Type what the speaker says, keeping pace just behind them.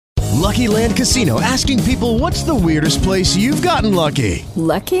Lucky Land Casino, asking people, what's the weirdest place you've gotten lucky?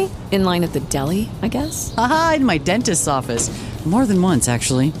 Lucky? In line at the deli, I guess? Aha, in my dentist's office. More than once,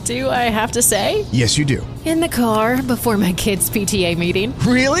 actually. Do I have to say? Yes, you do. In the car before my kids' PTA meeting.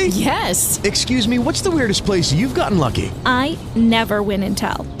 Really? Yes. Excuse me, what's the weirdest place you've gotten lucky? I never win and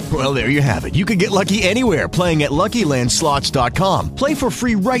tell. Well, there you have it. You can get lucky anywhere, playing at LuckyLandSlots.com. Play for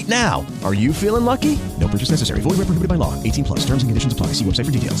free right now. Are you feeling lucky? No purchase necessary. Void where prohibited by law. 18 plus. Terms and conditions apply. See website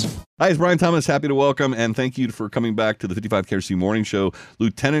for details. Hi, it's Brian Thomas. Happy to welcome and thank you for coming back to the 55 KRC Morning Show,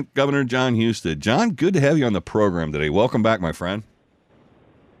 Lieutenant Governor Jon Husted. John, good to have you on the program today. Welcome back, my friend.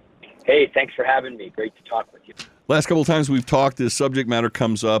 Hey, thanks for having me. Great to talk with you. Last couple of times we've talked, this subject matter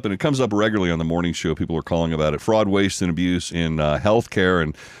comes up, and it comes up regularly on the morning show. People are calling about it. Fraud, waste, and abuse in healthcare.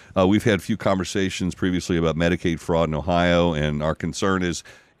 And we've had a few conversations previously about Medicaid fraud in Ohio, and our concern is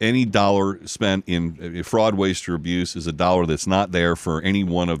any dollar spent in fraud, waste, or abuse is a dollar that's not there for any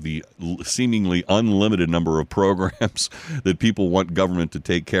one of the seemingly unlimited number of programs that people want government to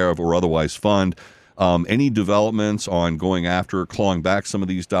take care of or otherwise fund. Any developments on going after, clawing back some of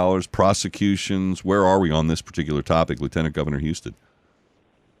these dollars, prosecutions? Where are we on this particular topic, Lieutenant Governor Husted?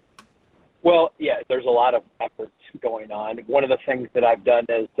 Well, yeah, there's a lot of efforts going on. One of the things that I've done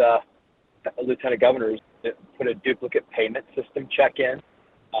as Lieutenant Governor is put a duplicate payment system check in,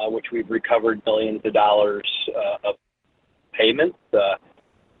 which we've recovered millions of dollars of payments.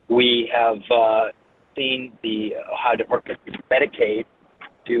 We have seen the Ohio Department of Medicaid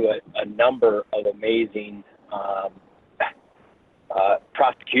do a number of amazing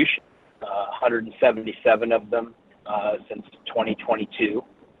prosecutions, 177 of them since 2022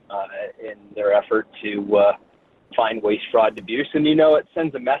 in their effort to find waste, fraud, and abuse. And, you know, it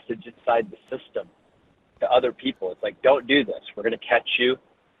sends a message inside the system to other people. It's like, don't do this. We're going to catch you.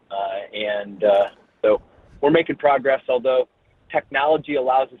 So we're making progress, although technology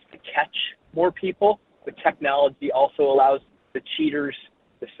allows us to catch more people, but technology also allows the cheaters,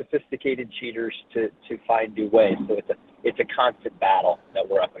 the sophisticated cheaters, to find new ways. So it's a constant battle that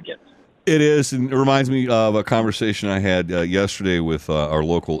we're up against. It is, and it reminds me of a conversation I had yesterday with our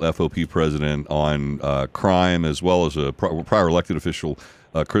local FOP president on crime, as well as a prior elected official,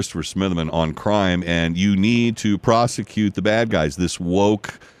 Christopher Smitherman, on crime. And you need to prosecute the bad guys. This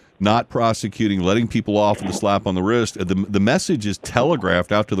woke, not prosecuting, letting people off with a slap on the wrist. The message is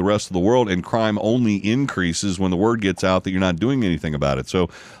telegraphed out to the rest of the world, and crime only increases when the word gets out that you're not doing anything about it. So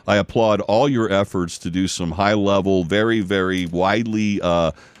I applaud all your efforts to do some high-level, very, very widely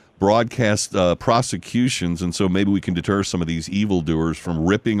broadcast prosecutions, and so maybe we can deter some of these evildoers from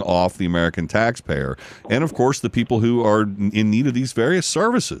ripping off the American taxpayer and, of course, the people who are in need of these various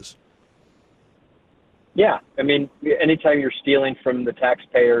services. Yeah, I mean, anytime you're stealing from the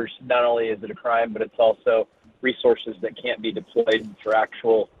taxpayers, not only is it a crime, but it's also resources that can't be deployed for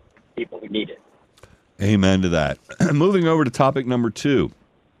actual people who need it. Amen to that. Moving over to topic number 2,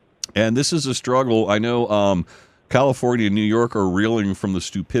 and this is a struggle. I know California and New York are reeling from the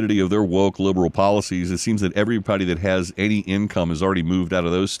stupidity of their woke liberal policies. It seems that everybody that has any income has already moved out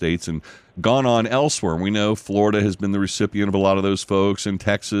of those states and gone on elsewhere. We know Florida has been the recipient of a lot of those folks, and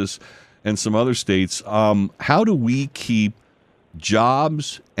Texas and some other states. How do we keep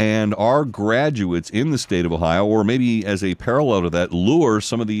jobs and our graduates in the state of Ohio, or maybe as a parallel to that, lure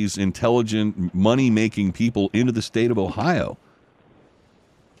some of these intelligent, money-making people into the state of Ohio?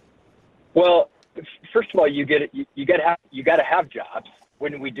 Well, first of all, you got to have jobs.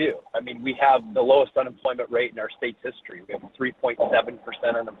 When we do, I mean, we have the lowest unemployment rate in our state's history. We have a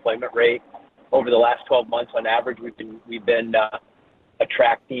 3.7% unemployment rate over the last 12 months on average. We've been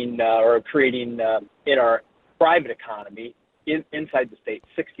attracting or creating in our private economy inside the state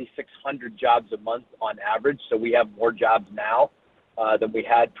 6,600 jobs a month on average. So we have more jobs now than we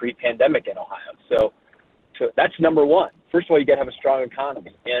had pre-pandemic in Ohio. So that's number one. First of all, you got to have a strong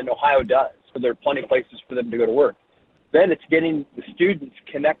economy, and Ohio does. So there are plenty of places for them to go to work. Then it's getting the students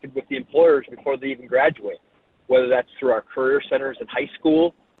connected with the employers before they even graduate, whether that's through our career centers in high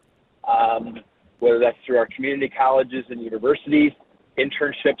school, whether that's through our community colleges and universities,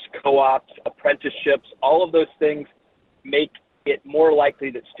 internships, co-ops, apprenticeships. All of those things make it more likely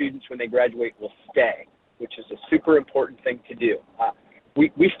that students, when they graduate, will stay, which is a super important thing to do.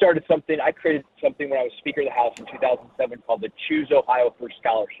 We started something, I created something when I was Speaker of the House in 2007 called the Choose Ohio First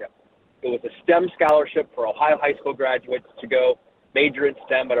Scholarship. It was a STEM scholarship for Ohio high school graduates to go major in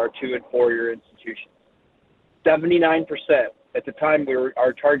STEM at our 2- and 4-year institutions. 79%, at the time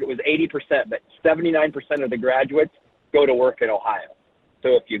our target was 80%, but 79% of the graduates go to work in Ohio.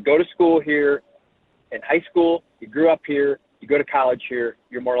 So if you go to school here in high school, you grew up here, you go to college here,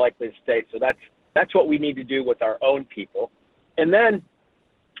 you're more likely to stay. So that's what we need to do with our own people. And then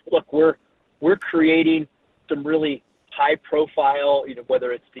look, we're creating some really high profile,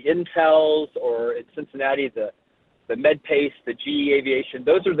 whether it's the Intels or in Cincinnati, the MedPace, the GE Aviation.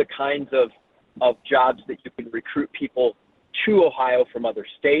 Those are the kinds of jobs that you can recruit people to Ohio from other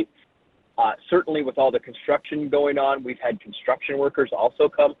states. Certainly with all the construction going on, we've had construction workers also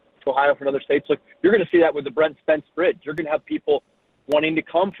come to Ohio from other states. Look, you're going to see that with the Brent Spence Bridge. You're going to have people wanting to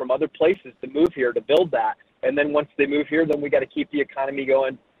come from other places to move here to build that. And then once they move here, then we got to keep the economy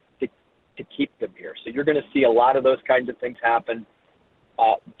going to keep them here. So you're going to see a lot of those kinds of things happen.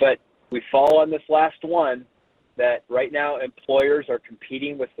 But we fall on this last one that right now employers are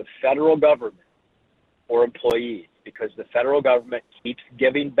competing with the federal government for employees because the federal government keeps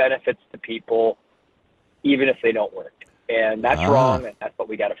giving benefits to people even if they don't work. And that's wrong, and that's what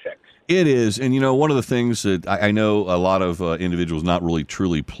we got to fix. It is. And, one of the things that I know a lot of individuals not really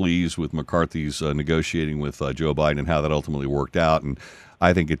truly pleased with McCarthy's negotiating with Joe Biden and how that ultimately worked out. And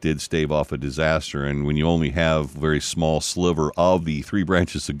I think it did stave off a disaster. And when you only have a very small sliver of the three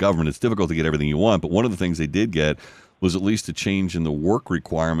branches of government, it's difficult to get everything you want. But one of the things they did get was at least a change in the work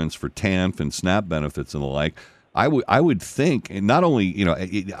requirements for TANF and SNAP benefits and the like. I would think, and not only,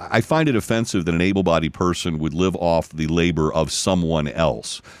 I find it offensive that an able-bodied person would live off the labor of someone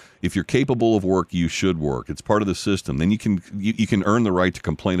else. If you're capable of work, you should work. It's part of the system. Then you can earn the right to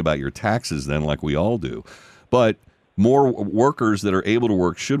complain about your taxes then, like we all do. But more workers that are able to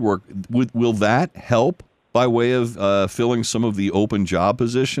work should work. Will that help by way of filling some of the open job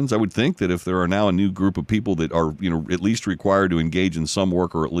positions? I would think that if there are now a new group of people that are, at least required to engage in some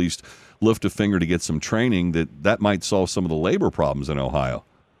work or at least lift a finger to get some training, that might solve some of the labor problems in Ohio.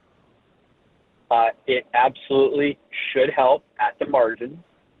 It absolutely should help at the margins.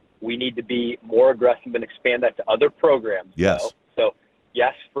 We need to be more aggressive and expand that to other programs. Yes. So,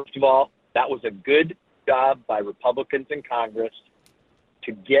 yes, first of all, that was a good job by Republicans in Congress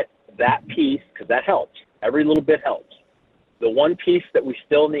to get that piece, because that helps. Every little bit helps. The one piece that we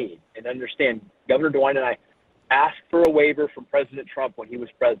still need, and understand, Governor DeWine and I asked for a waiver from President Trump when he was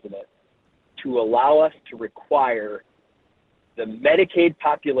president to allow us to require the Medicaid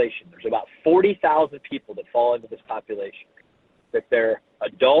population. There's about 40,000 people that fall into this population, that they're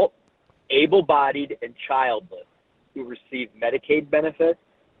adult, able-bodied, and childless who receive Medicaid benefits,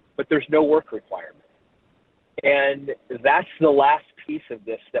 but there's no work requirement. And that's the last piece of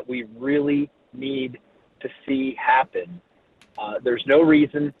this that we really need to see happen. There's no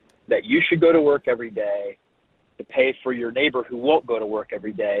reason that you should go to work every day to pay for your neighbor who won't go to work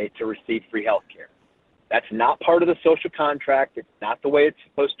every day to receive free health care. That's not part of the social contract. It's not the way it's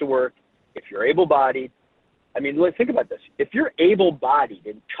supposed to work. If you're able-bodied, think about this. If you're able-bodied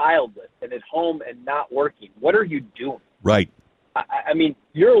and childless and at home and not working, what are you doing? Right.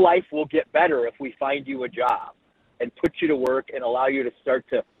 Your life will get better if we find you a job and put you to work and allow you to start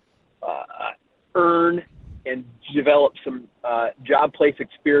to earn and develop some job place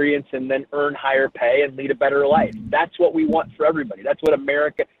experience and then earn higher pay and lead a better life. That's what we want for everybody. That's what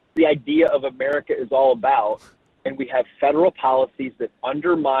the idea of America is all about. And we have federal policies that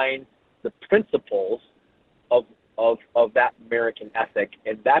undermine the principles of that American ethic.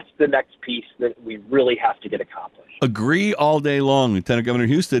 And that's the next piece that we really have to get accomplished. Agree all day long, Lieutenant Governor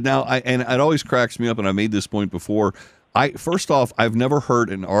Husted. Now, and it always cracks me up, and I made this point before, First off, I've never heard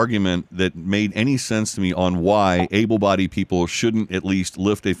an argument that made any sense to me on why able-bodied people shouldn't at least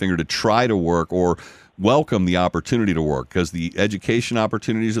lift a finger to try to work or welcome the opportunity to work, because the education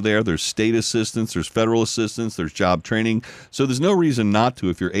opportunities are there. There's state assistance, there's federal assistance, there's job training. So there's no reason not to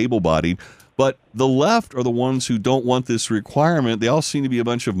if you're able-bodied. But the left are the ones who don't want this requirement. They all seem to be a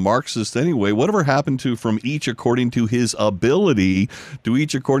bunch of Marxists anyway. Whatever happened to from each according to his ability to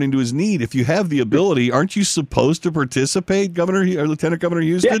each according to his need? If you have the ability, aren't you supposed to participate, Governor or Lieutenant Governor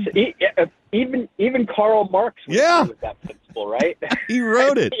Husted? Yes, even Karl Marx was with that principle, right? He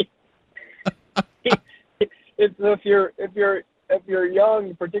wrote it. If you're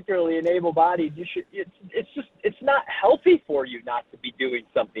young, particularly and able-bodied, you should. It's not healthy for you not to be doing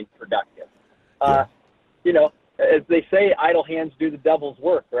something productive. As they say, idle hands do the devil's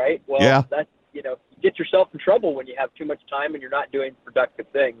work, right? Well, that's, you get yourself in trouble when you have too much time and you're not doing productive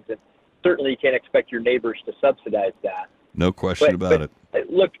things. And certainly you can't expect your neighbors to subsidize that. No question about it.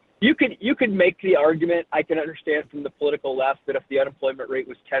 Look, you could make the argument, I can understand from the political left, that if the unemployment rate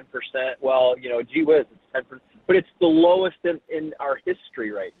was 10%, well, gee whiz, it's 10%. But it's the lowest in our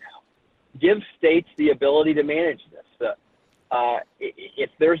history right now. Give states the ability to manage this. If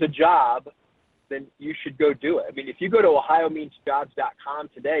there's a job, then you should go do it. I mean, if you go to OhioMeansJobs.com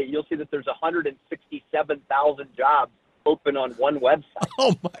today, you'll see that there's 167,000 jobs open on one website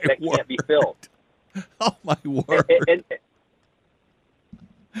that can't be filled. Oh, my word.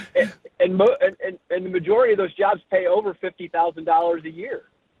 And the majority of those jobs pay over $50,000 a year.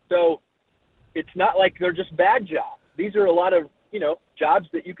 So it's not like they're just bad jobs. These are a lot of, jobs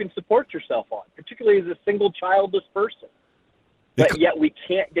that you can support yourself on, particularly as a single childless person. But yet we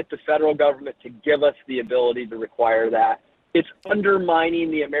can't get the federal government to give us the ability to require that. It's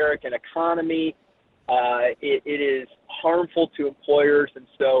undermining the American economy. It is harmful to employers, and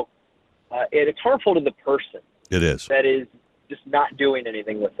so it's harmful to the person. It is. That is just not doing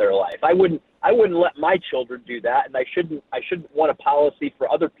anything with their life. I wouldn't let my children do that, and I shouldn't want a policy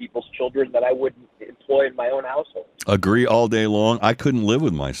for other people's children that I wouldn't employ in my own household. Agree all day long. I couldn't live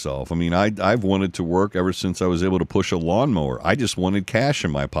with myself. I mean, I've wanted to work ever since I was able to push a lawnmower. I just wanted cash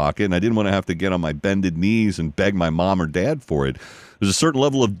in my pocket, and I didn't want to have to get on my bended knees and beg my mom or dad for it. There's a certain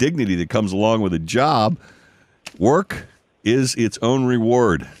level of dignity that comes along with a job. Work is its own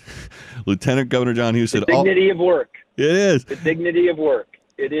reward. Lieutenant Governor Jon Husted. The dignity of work. It is. The dignity of work.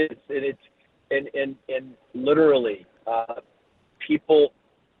 It is. And literally, people,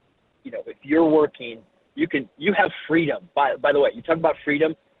 if you're working, you have freedom. By the way, you talk about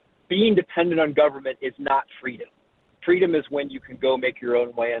freedom. Being dependent on government is not freedom. Freedom is when you can go make your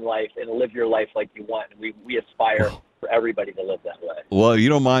own way in life and live your life like you want. And we aspire for everybody to live that way. Well, if you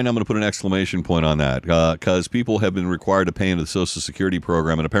don't mind, I'm going to put an exclamation point on that because people have been required to pay into the Social Security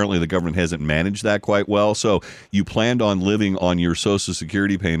program, and apparently the government hasn't managed that quite well. So you planned on living on your Social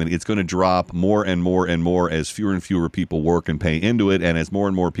Security payment. It's going to drop more and more and more as fewer and fewer people work and pay into it, and as more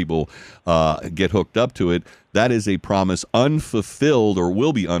and more people get hooked up to it. That is a promise unfulfilled or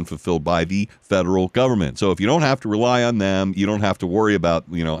will be unfulfilled by the federal government. So if you don't have to rely on them, you don't have to worry about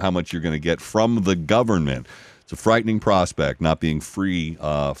how much you're going to get from the government. It's a frightening prospect, not being free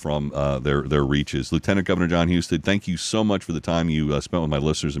from their reaches. Lieutenant Governor Jon Husted, thank you so much for the time you spent with my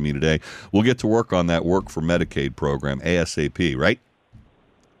listeners and me today. We'll get to work on that Work for Medicaid program ASAP, right?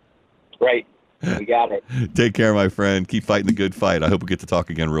 Right. We got it. Take care, my friend. Keep fighting the good fight. I hope we get to talk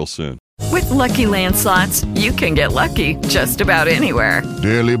again real soon. With Lucky Land Slots, you can get lucky just about anywhere.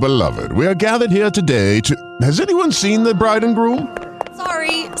 Dearly beloved, we are gathered here today to... Has anyone seen the bride and groom?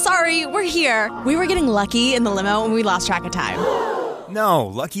 Sorry, we're here. We were getting lucky in the limo and we lost track of time. No,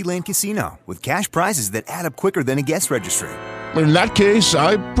 Lucky Land Casino, with cash prizes that add up quicker than a guest registry. In that case,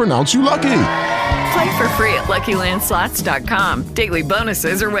 I pronounce you lucky. Play for free at LuckyLandSlots.com. Daily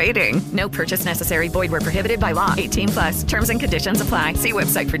bonuses are waiting. No purchase necessary. Void where prohibited by law. 18+. Terms and conditions apply. See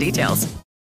website for details.